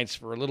Sunday nights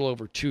for a little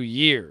over 2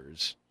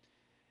 years,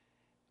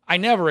 I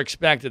never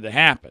expected to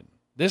happen.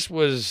 This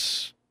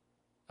was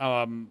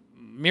a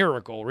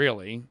miracle,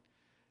 really.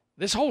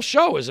 This whole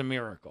show is a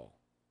miracle.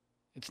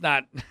 It's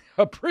not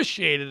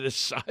appreciated as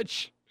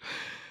such,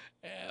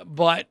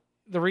 but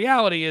the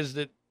reality is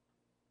that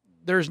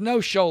there's no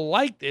show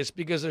like this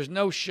because there's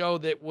no show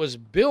that was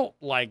built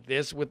like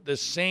this with the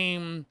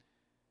same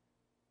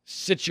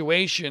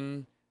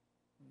situation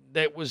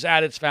that was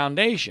at its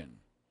foundation.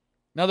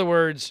 In other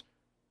words,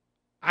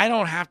 I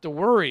don't have to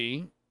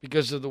worry,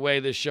 because of the way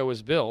this show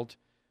is built,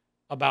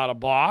 about a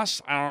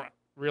boss. I don't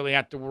really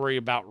have to worry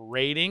about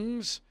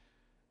ratings.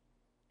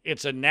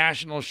 It's a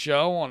national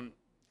show on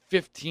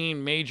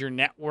 15 major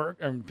or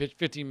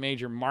 15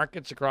 major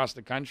markets across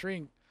the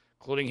country,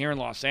 including here in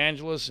Los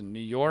Angeles and New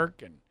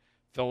York and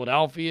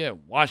Philadelphia,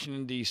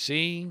 Washington,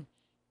 D.C.,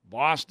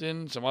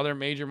 Boston, some other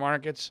major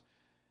markets.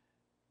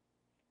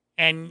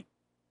 And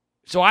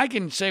so I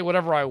can say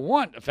whatever I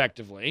want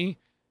effectively.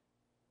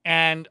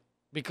 And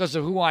because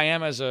of who I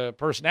am as a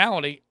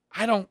personality,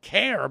 I don't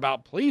care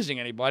about pleasing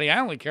anybody. I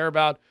only care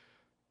about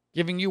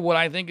giving you what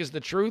I think is the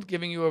truth,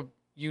 giving you a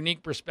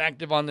unique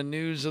perspective on the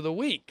news of the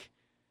week.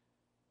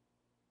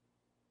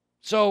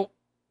 So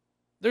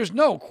there's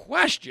no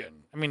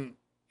question. I mean,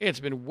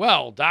 it's been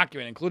well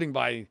documented, including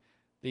by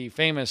the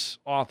famous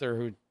author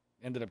who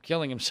ended up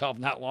killing himself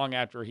not long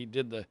after he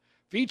did the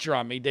feature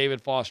on me,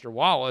 David Foster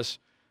Wallace,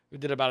 who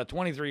did about a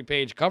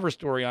 23-page cover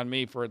story on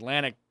me for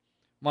Atlantic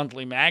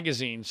Monthly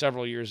magazine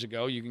several years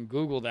ago. You can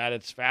Google that.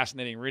 It's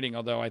fascinating reading,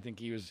 although I think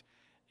he was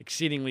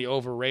exceedingly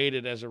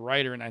overrated as a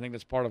writer, and I think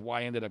that's part of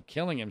why he ended up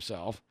killing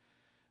himself.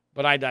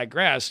 But I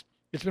digress.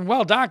 It's been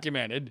well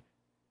documented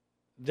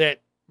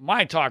that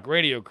my talk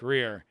radio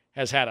career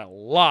has had a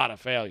lot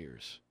of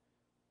failures.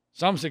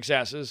 Some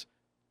successes,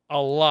 a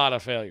lot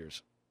of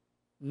failures.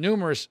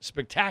 Numerous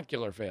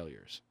spectacular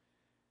failures.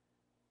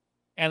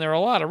 And there are a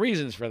lot of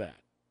reasons for that.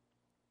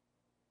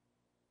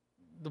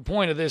 The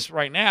point of this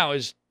right now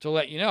is to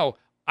let you know,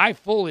 I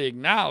fully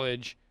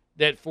acknowledge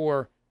that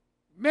for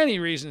many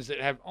reasons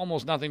that have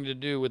almost nothing to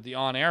do with the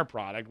on-air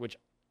product, which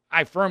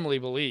I firmly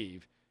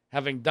believe,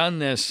 having done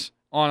this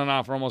on and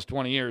off for almost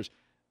 20 years,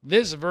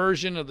 this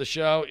version of the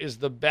show is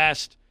the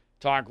best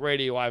talk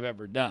radio I've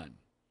ever done.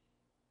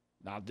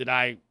 Now, did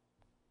I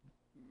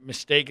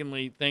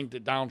mistakenly think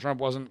that Donald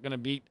Trump wasn't going to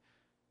beat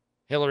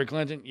Hillary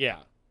Clinton? Yeah.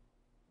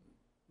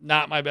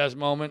 Not my best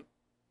moment.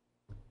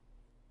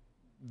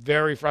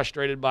 Very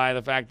frustrated by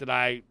the fact that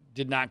I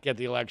did not get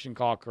the election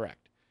call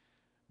correct.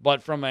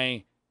 But from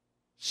a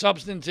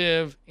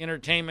substantive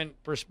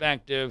entertainment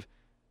perspective,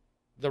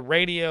 the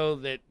radio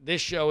that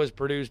this show has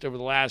produced over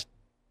the last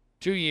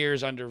 2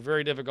 years under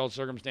very difficult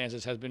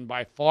circumstances has been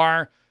by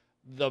far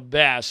the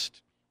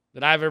best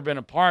that I've ever been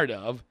a part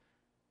of,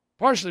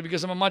 partially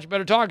because I'm a much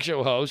better talk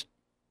show host,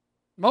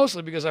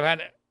 mostly because I've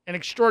had an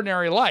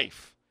extraordinary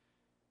life,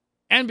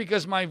 and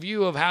because my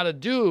view of how to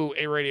do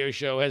a radio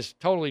show has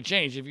totally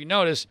changed. If you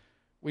notice,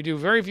 we do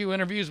very few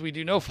interviews. We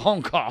do no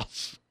phone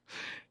calls.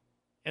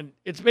 And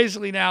it's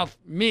basically now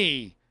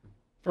me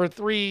for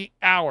 3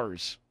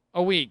 hours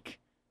a week,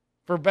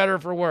 for better or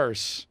for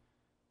worse.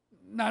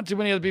 Not too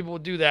many other people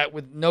would do that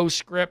with no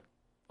script,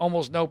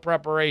 almost no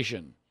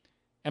preparation,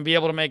 and be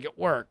able to make it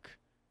work.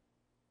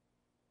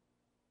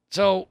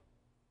 So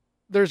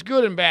there's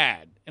good and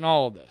bad in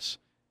all of this.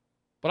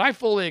 But I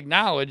fully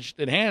acknowledge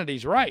that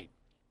Hannity's right.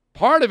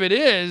 Part of it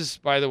is,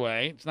 by the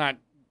way, it's not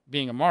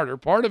being a martyr.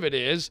 Part of it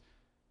is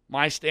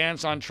my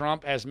stance on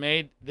Trump has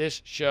made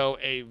this show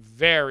a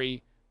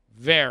very,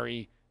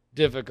 very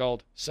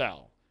difficult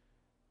sell,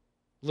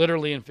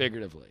 literally and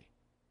figuratively,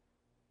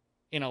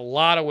 in a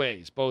lot of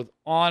ways, both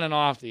on and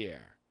off the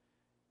air.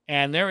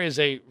 And there is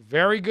a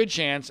very good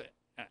chance,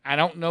 I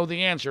don't know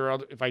the answer,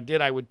 if I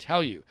did, I would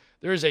tell you,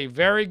 there is a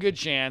very good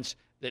chance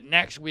that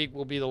next week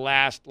will be the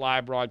last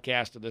live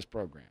broadcast of this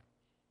program.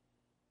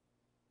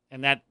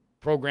 And that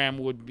program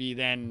would be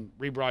then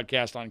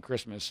rebroadcast on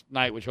Christmas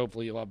night, which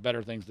hopefully you'll have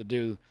better things to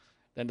do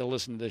than to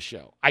listen to this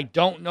show. I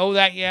don't know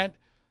that yet.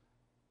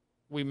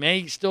 We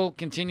may still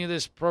continue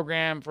this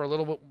program for a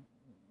little bit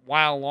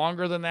while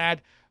longer than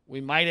that.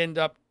 We might end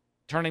up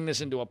turning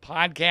this into a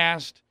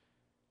podcast.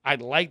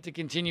 I'd like to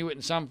continue it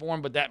in some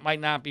form, but that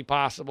might not be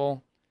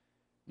possible.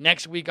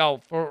 Next week,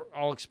 I'll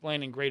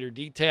explain in greater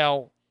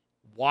detail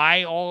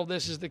why all of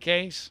this is the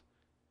case.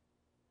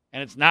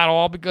 And it's not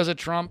all because of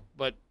Trump,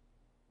 but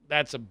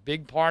that's a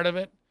big part of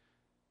it.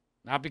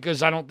 Not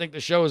because I think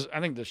the show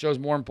is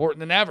more important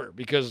than ever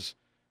because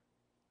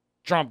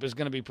Trump is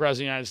going to be president of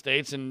the United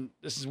States, and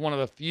this is one of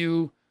the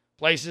few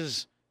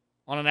places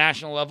on a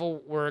national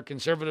level where a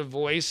conservative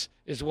voice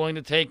is willing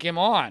to take him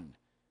on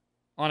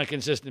a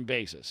consistent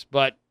basis.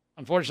 But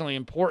unfortunately,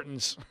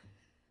 importance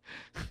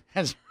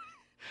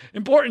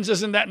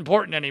isn't that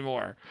important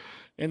anymore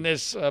in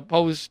this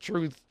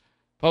post-truth,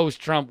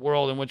 post-Trump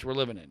world in which we're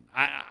living in.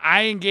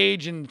 I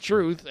engage in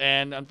truth,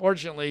 and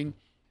unfortunately,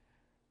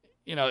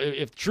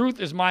 if truth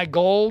is my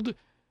gold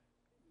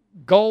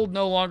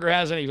no longer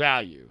has any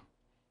value,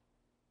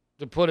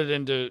 to put it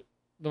into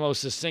the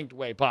most succinct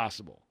way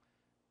possible,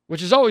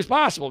 which is always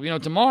possible.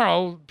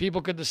 Tomorrow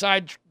people could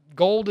decide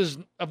gold is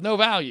of no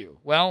value.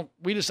 Well,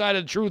 we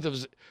decided truth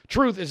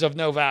is of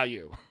no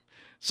value.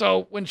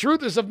 So when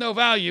truth is of no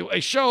value,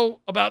 a show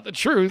about the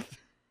truth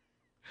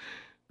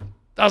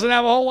doesn't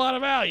have a whole lot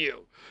of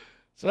value.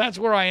 So that's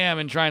where I am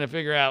in trying to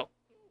figure out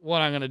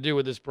what I'm going to do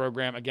with this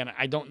program. Again,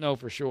 I don't know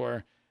for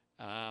sure.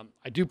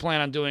 I do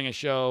plan on doing a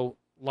show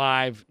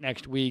live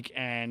next week,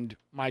 and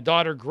my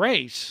daughter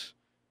Grace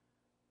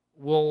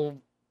will,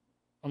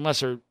 unless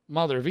her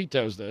mother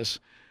vetoes this,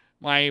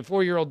 my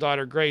 4-year-old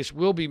daughter Grace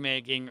will be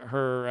making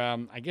her,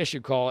 I guess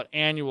you call it,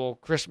 annual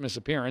Christmas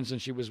appearance,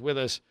 and she was with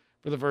us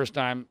for the first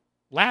time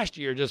last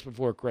year just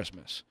before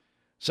Christmas.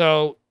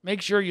 So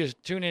make sure you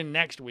tune in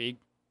next week.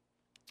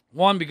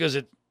 One, because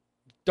it's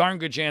darn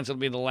good chance it'll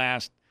be the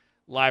last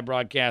live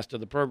broadcast of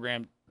the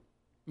program.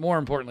 More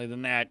importantly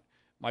than that,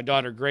 my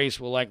daughter Grace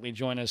will likely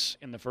join us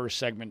in the first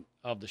segment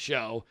of the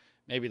show,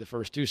 maybe the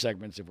first 2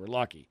 segments if we're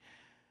lucky.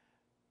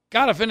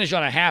 Got to finish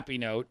on a happy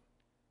note.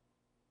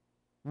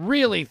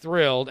 Really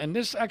thrilled, and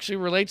this actually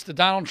relates to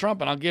Donald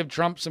Trump, and I'll give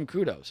Trump some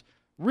kudos.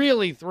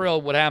 Really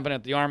thrilled what happened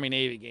at the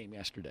Army-Navy game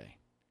yesterday.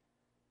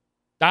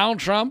 Donald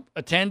Trump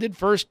attended,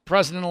 first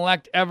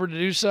president-elect ever to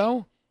do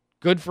so.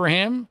 Good for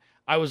him.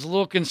 I was a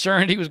little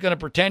concerned he was going to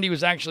pretend he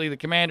was actually the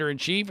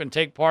commander-in-chief and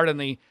take part in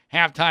the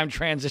halftime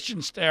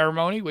transition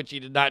ceremony, which he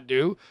did not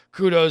do.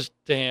 Kudos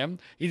to him.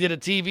 He did a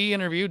TV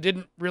interview,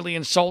 didn't really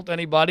insult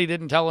anybody,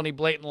 didn't tell any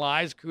blatant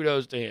lies.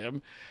 Kudos to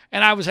him.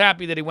 And I was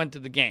happy that he went to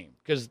the game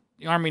because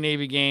the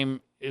Army-Navy game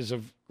is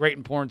of great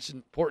importance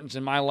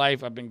in my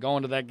life. I've been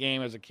going to that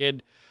game as a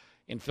kid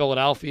in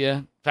Philadelphia.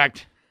 In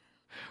fact,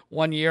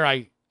 one year,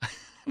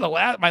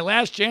 my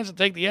last chance to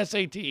take the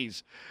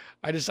SATs,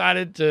 I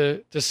decided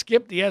to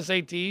skip the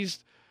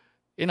SATs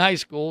in high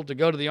school to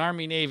go to the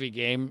Army-Navy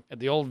game at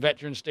the old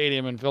Veterans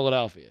Stadium in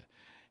Philadelphia.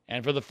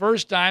 And for the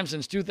first time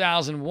since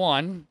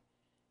 2001,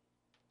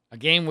 a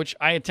game which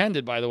I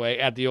attended, by the way,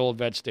 at the old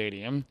Vet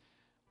Stadium,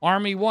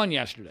 Army won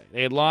yesterday.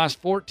 They had lost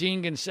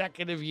 14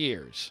 consecutive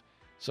years.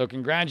 So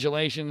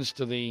congratulations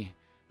to the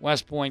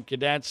West Point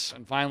Cadets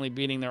and finally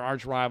beating their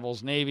arch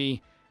rivals,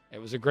 Navy. It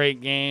was a great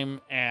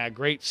game, a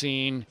great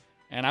scene,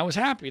 and I was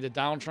happy that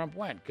Donald Trump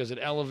went because it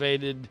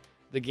elevated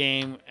the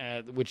game,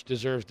 which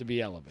deserves to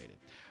be elevated.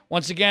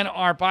 Once again,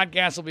 our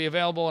podcast will be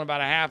available in about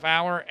a half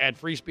hour at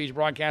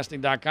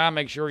freespeechbroadcasting.com.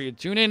 Make sure you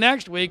tune in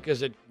next week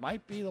because it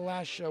might be the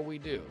last show we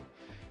do.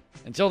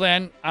 Until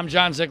then, I'm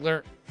John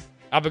Ziegler.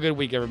 Have a good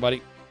week,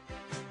 everybody.